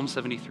spirit of Psalm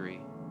 73,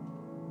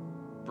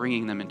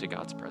 bringing them into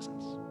God's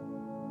presence.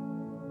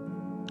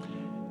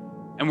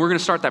 And we're going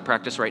to start that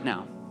practice right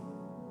now.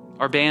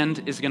 Our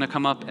band is going to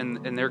come up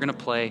and they're going to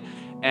play.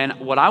 And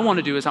what I want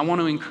to do is I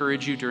want to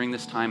encourage you during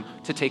this time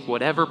to take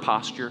whatever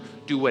posture,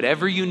 do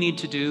whatever you need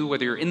to do,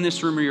 whether you're in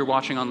this room or you're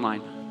watching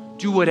online.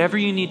 Do whatever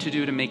you need to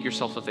do to make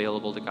yourself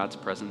available to God's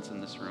presence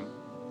in this room.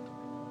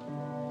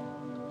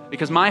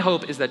 Because my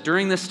hope is that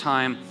during this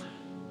time,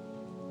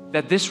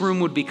 that this room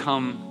would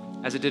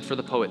become, as it did for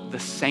the poet, the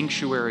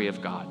sanctuary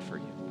of God for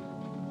you.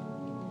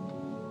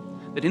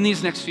 That in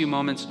these next few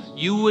moments,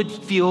 you would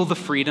feel the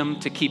freedom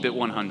to keep it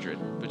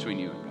 100 between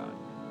you and God.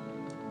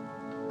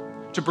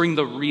 To bring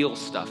the real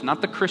stuff,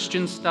 not the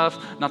Christian stuff,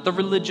 not the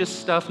religious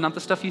stuff, not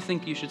the stuff you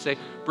think you should say.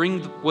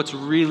 Bring what's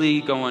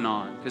really going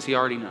on, because he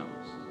already knows.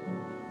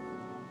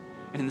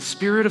 And in the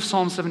spirit of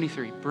Psalm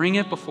 73, bring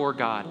it before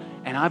God.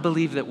 And I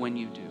believe that when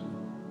you do,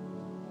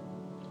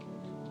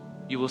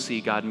 you will see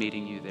God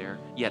meeting you there.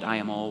 Yet I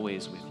am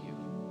always with you.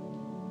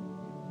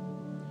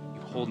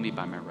 You hold me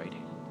by my right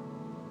hand.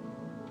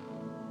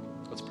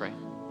 Let's pray.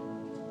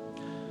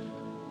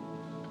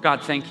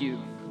 God, thank you.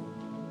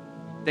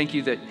 Thank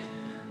you that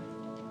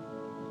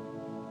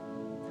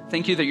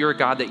you're a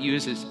God that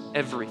uses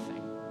everything.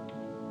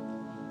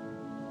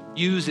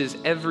 Uses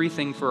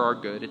everything for our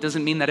good. It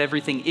doesn't mean that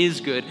everything is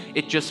good.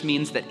 It just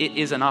means that it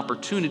is an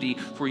opportunity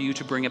for you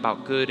to bring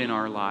about good in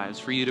our lives,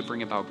 for you to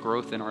bring about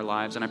growth in our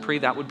lives. And I pray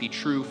that would be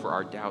true for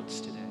our doubts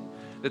today,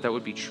 that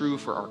would be true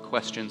for our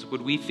questions.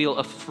 Would we feel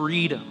a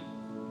freedom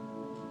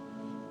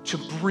to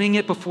bring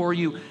it before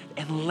you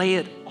and lay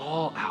it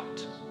all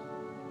out?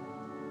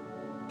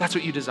 That's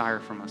what you desire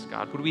from us,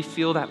 God. Would we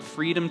feel that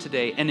freedom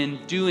today? And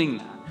in doing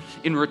that,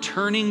 in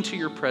returning to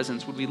your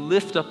presence, would we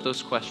lift up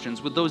those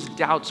questions, would those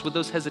doubts, would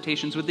those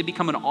hesitations, would they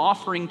become an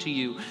offering to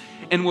you?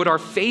 And would our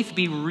faith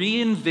be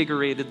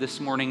reinvigorated this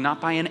morning, not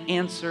by an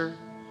answer,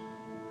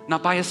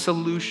 not by a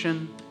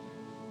solution,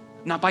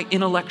 not by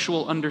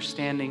intellectual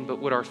understanding, but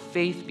would our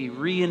faith be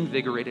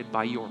reinvigorated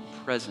by your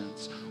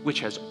presence, which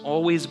has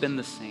always been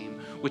the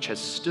same, which has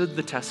stood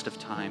the test of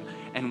time,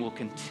 and will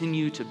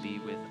continue to be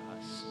with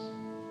us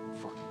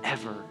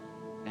forever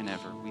and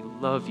ever. We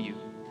love you.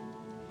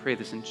 Pray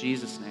this in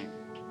Jesus' name.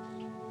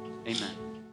 Amen.